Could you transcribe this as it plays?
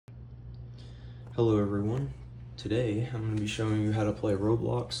Hello everyone. Today I'm going to be showing you how to play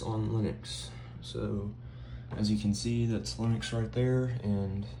Roblox on Linux. So as you can see, that's Linux right there,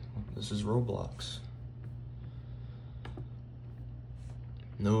 and this is Roblox.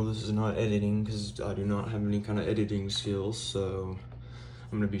 No, this is not editing because I do not have any kind of editing skills, so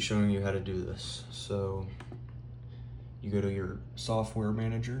I'm going to be showing you how to do this. So you go to your software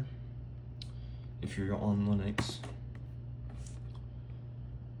manager if you're on Linux.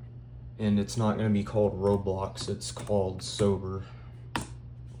 And it's not going to be called Roblox, it's called Sober.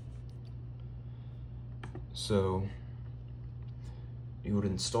 So you would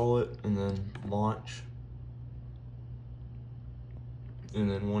install it and then launch. And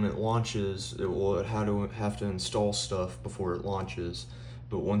then when it launches, it will have to install stuff before it launches.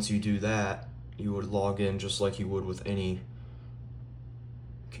 But once you do that, you would log in just like you would with any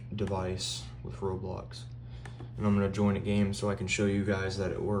device with Roblox. And I'm going to join a game so I can show you guys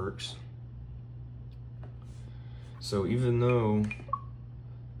that it works. So even though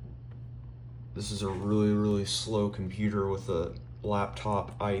this is a really slow computer with a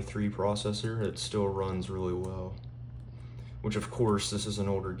laptop i3 processor, it still runs really well. Which of course, this is an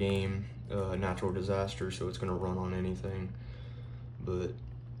older game, natural disaster, so it's gonna run on anything. But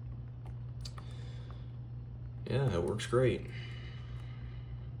yeah, it works great.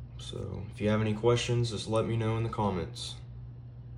 So if you have any questions, just let me know in the comments.